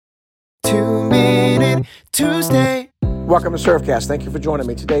Tuesday. Welcome to Servecast. Thank you for joining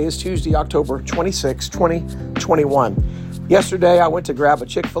me. Today is Tuesday, October 26, 2021. Yesterday, I went to grab a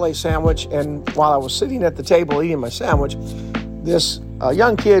Chick-fil-A sandwich, and while I was sitting at the table eating my sandwich, this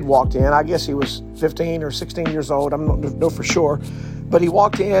young kid walked in. I guess he was 15 or 16 years old. I don't know for sure. But he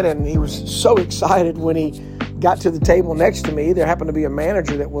walked in, and he was so excited when he got to the table next to me. There happened to be a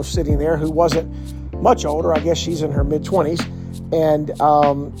manager that was sitting there who wasn't much older. I guess she's in her mid-20s. And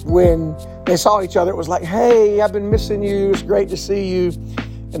when they saw each other, it was like, hey, I've been missing you. It's great to see you.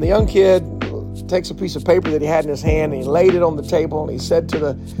 And the young kid takes a piece of paper that he had in his hand, and he laid it on the table, and he said to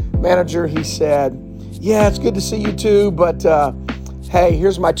the manager, he said, yeah, it's good to see you too, but hey,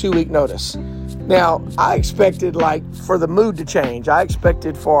 here's my 2-week notice. Now, I expected for the mood to change. I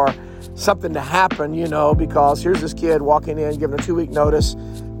expected for something to happen, because here's this kid walking in, giving a 2-week notice.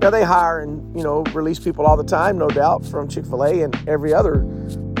 Now, they hire and, release people all the time, no doubt, from Chick-fil-A and every other,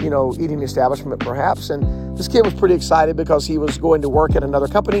 eating establishment perhaps. And this kid was pretty excited because he was going to work at another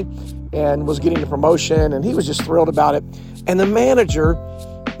company and was getting a promotion, and he was just thrilled about it. And the manager,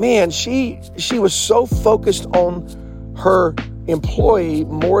 man, she was so focused on her employee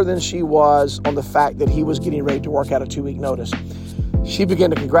more than she was on the fact that he was getting ready to work out a 2-week notice. She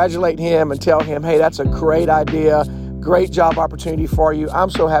began to congratulate him and tell him, hey, that's a great idea. Great job opportunity for you. I'm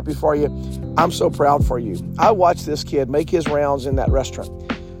so happy for you. I'm so proud for you. I watched this kid make his rounds in that restaurant.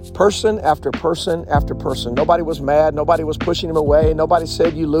 Person after person after person. Nobody was mad. Nobody was pushing him away. Nobody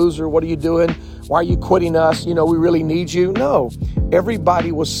said, you loser, what are you doing? Why are you quitting us? We really need you. No,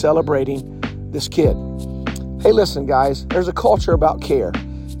 everybody was celebrating this kid. Hey, listen, guys, there's a culture about care.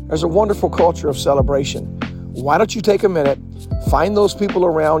 There's a wonderful culture of celebration. Why don't you take a minute, find those people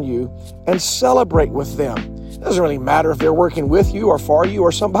around you, and celebrate with them? It doesn't really matter if they're working with you or for you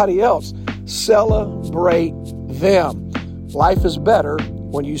or somebody else. Celebrate them. Life is better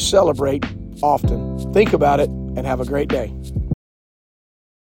when you celebrate often. Think about it and have a great day.